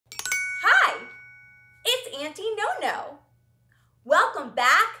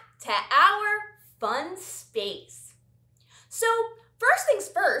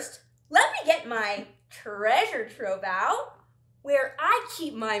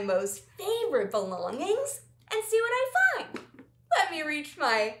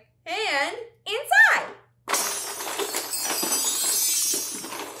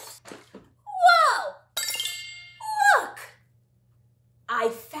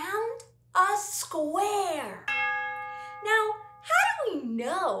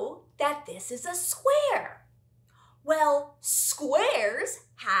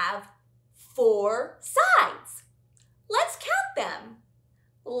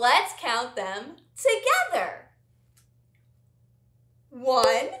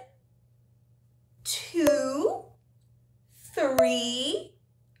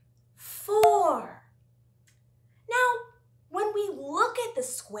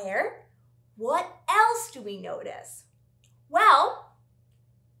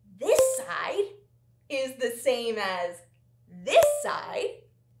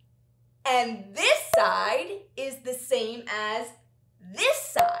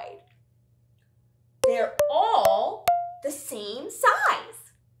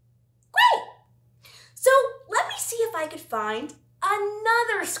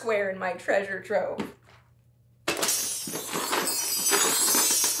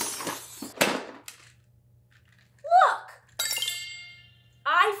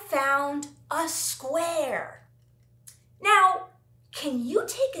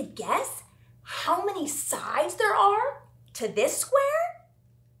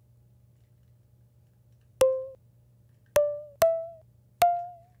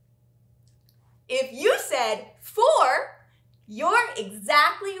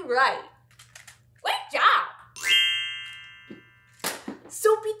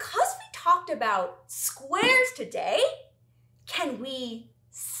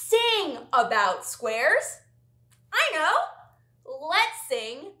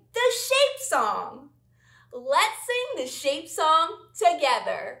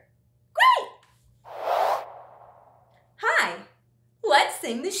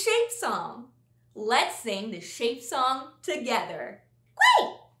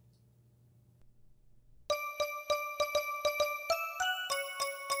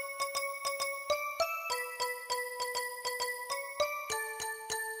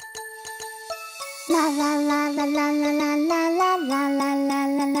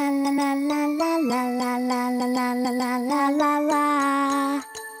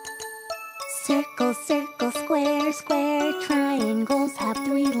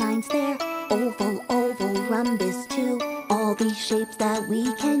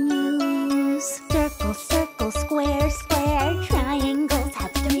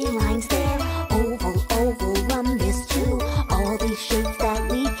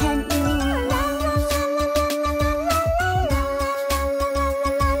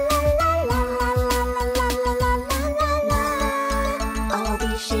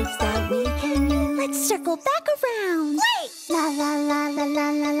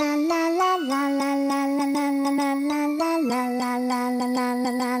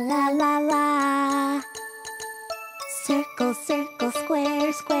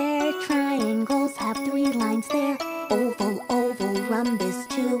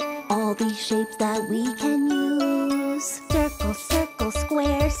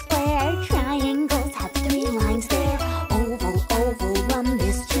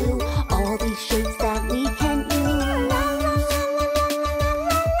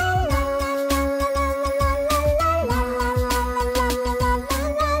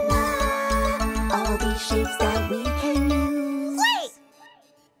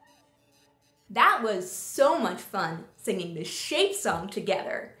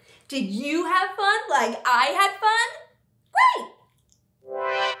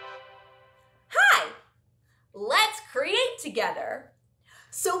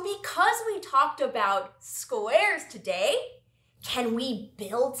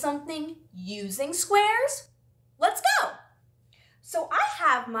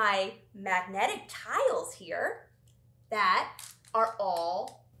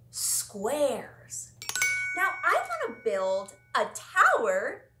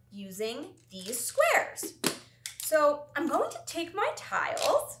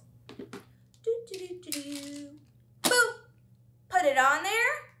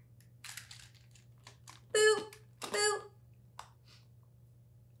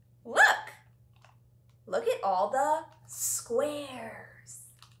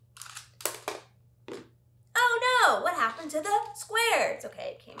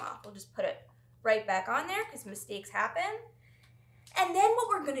right back on there because mistakes happen. And then what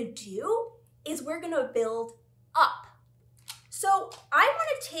we're gonna do is we're gonna build up. So I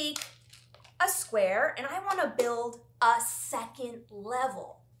wanna take a square and I wanna build a second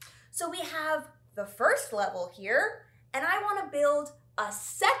level. So we have the first level here and I wanna build a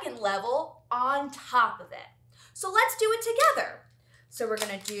second level on top of it. So let's do it together. So we're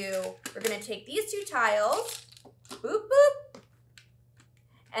gonna take these two tiles, boop, boop,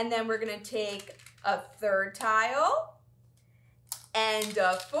 and then we're gonna take a third tile and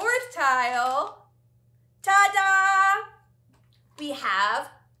a fourth tile. Ta-da! We have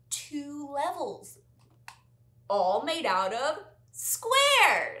 2 levels, all made out of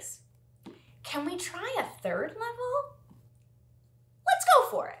squares. Can we try a third level? Let's go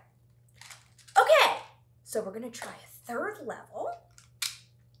for it. Okay, so we're gonna try a third level.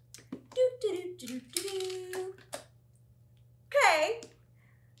 Okay,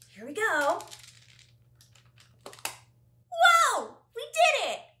 here we go. Whoa, we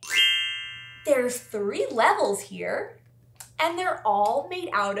did it! There's 3 levels here, and they're all made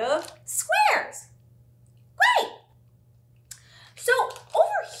out of squares. Great! So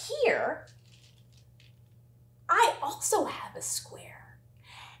over here, I also have a square.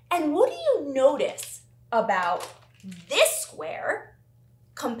 And what do you notice about this square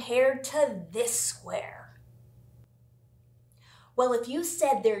compared to this square? Well, if you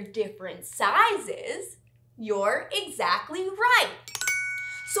said they're different sizes, you're exactly right.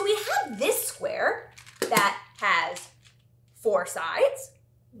 So we have this square that has 4 sides,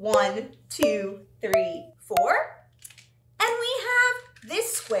 1, 2, 3, 4. And we have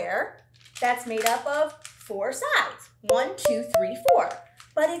this square that's made up of 4 sides, 1, 2, 3, 4.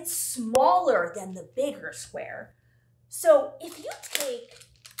 But it's smaller than the bigger square. So if you take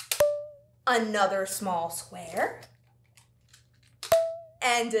another small square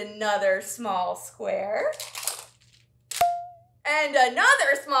and another small square and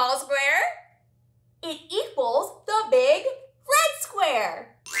another small square, it equals the big red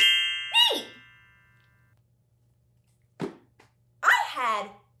square. Neat! I had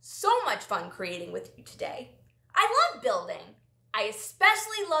so much fun creating with you today. I love building. I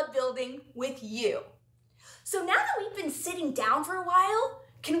especially love building with you. So now that we've been sitting down for a while,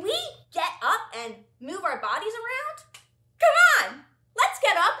 can we get up and move our bodies around? Come on, let's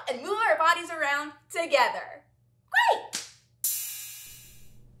get up and move our bodies around together. Great!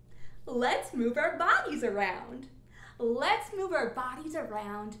 Let's move our bodies around. Let's move our bodies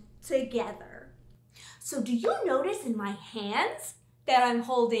around together. So do you notice in my hands that I'm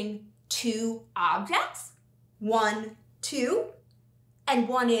holding 2 objects? 1, 2, and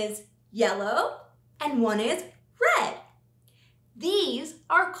one is yellow and one is red. These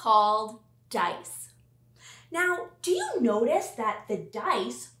are called dice. Now, do you notice that the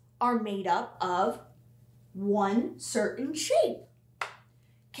dice are made up of one certain shape?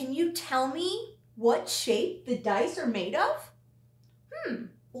 Can you tell me what shape the dice are made of?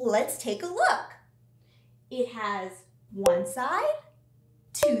 Let's take a look. It has 1 side,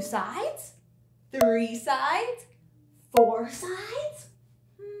 2 sides, 3 sides, 4 sides.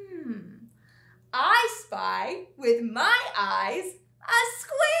 I spy with my eyes a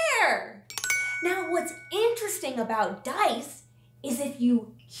square. Now, what's interesting about dice is if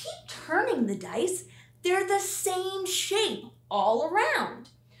you keep turning the dice, they're the same shape all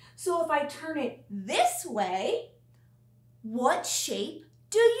around. So if I turn it this way, what shape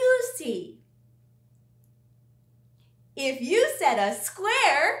do you see? If you said a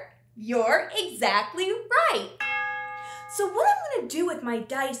square, you're exactly right. So what I'm going to do with my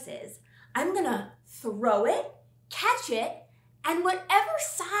dice is I'm going to throw it, catch it, and whatever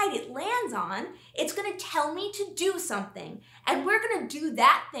side it lands on, it's going to tell me to do something. And we're going to do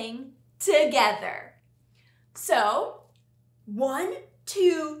that thing together. So 1,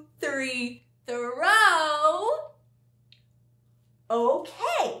 2, 3, throw.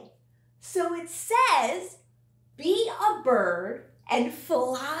 Okay, so it says, be a bird and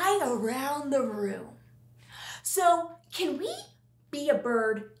fly around the room. So can we be a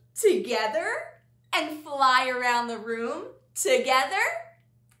bird together and fly around the room together?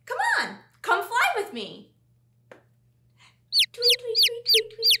 Come on, come fly with me. Tweet, tweet, tweet, tweet,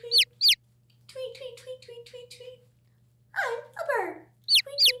 tweet, tweet. Tweet, tweet, tweet, tweet, tweet, tweet. I'm a bird.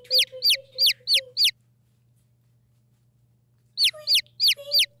 Tweet, tweet, tweet, tweet, tweet, tweet, tweet. Tweet,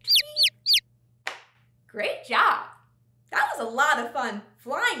 tweet, tweet. Great job. That was a lot of fun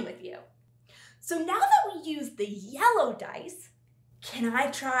flying with you. So now that we used the yellow dice, can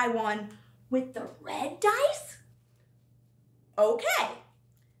I try one with the red dice? Okay,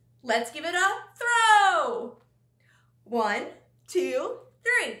 let's give it a throw. 1, 2,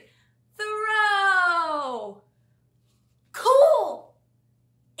 3. Throw.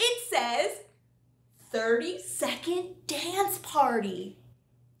 dance party.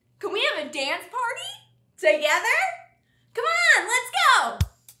 Can we have a dance party together? Come on, let's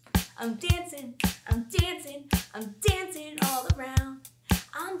go. I'm dancing, I'm dancing, I'm dancing all around.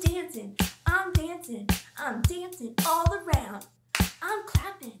 I'm dancing, I'm dancing, I'm dancing all around. I'm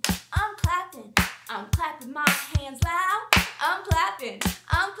clapping, I'm clapping, I'm clapping my hands loud. I'm clapping,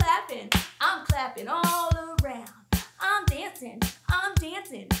 I'm clapping, I'm clapping all around. I'm dancing, I'm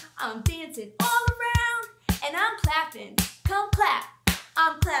dancing, I'm dancing all around. And I'm clapping, come clap,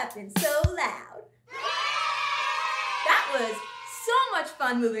 I'm clapping so loud. That was so much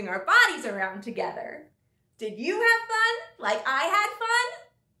fun moving our bodies around together. Did you have fun like I had fun?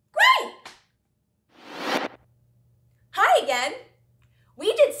 Great! Hi again.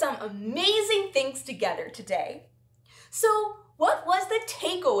 We did some amazing things together today. So what was the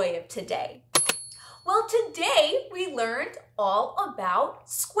takeaway of today? Well, today we learned all about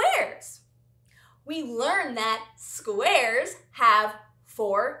squares. We learned that squares have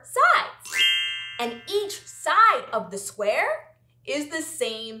 4 sides, and each side of the square is the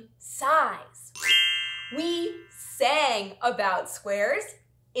same size. We sang about squares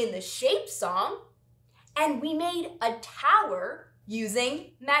in the shape song, and we made a tower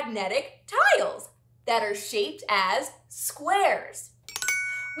using magnetic tiles that are shaped as squares.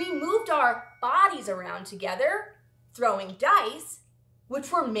 We moved our bodies around together, throwing dice,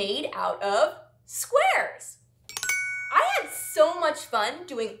 which were made out of squares. I had so much fun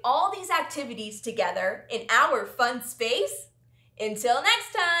doing all these activities together in our fun space. Until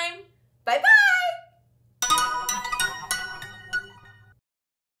next time, bye-bye!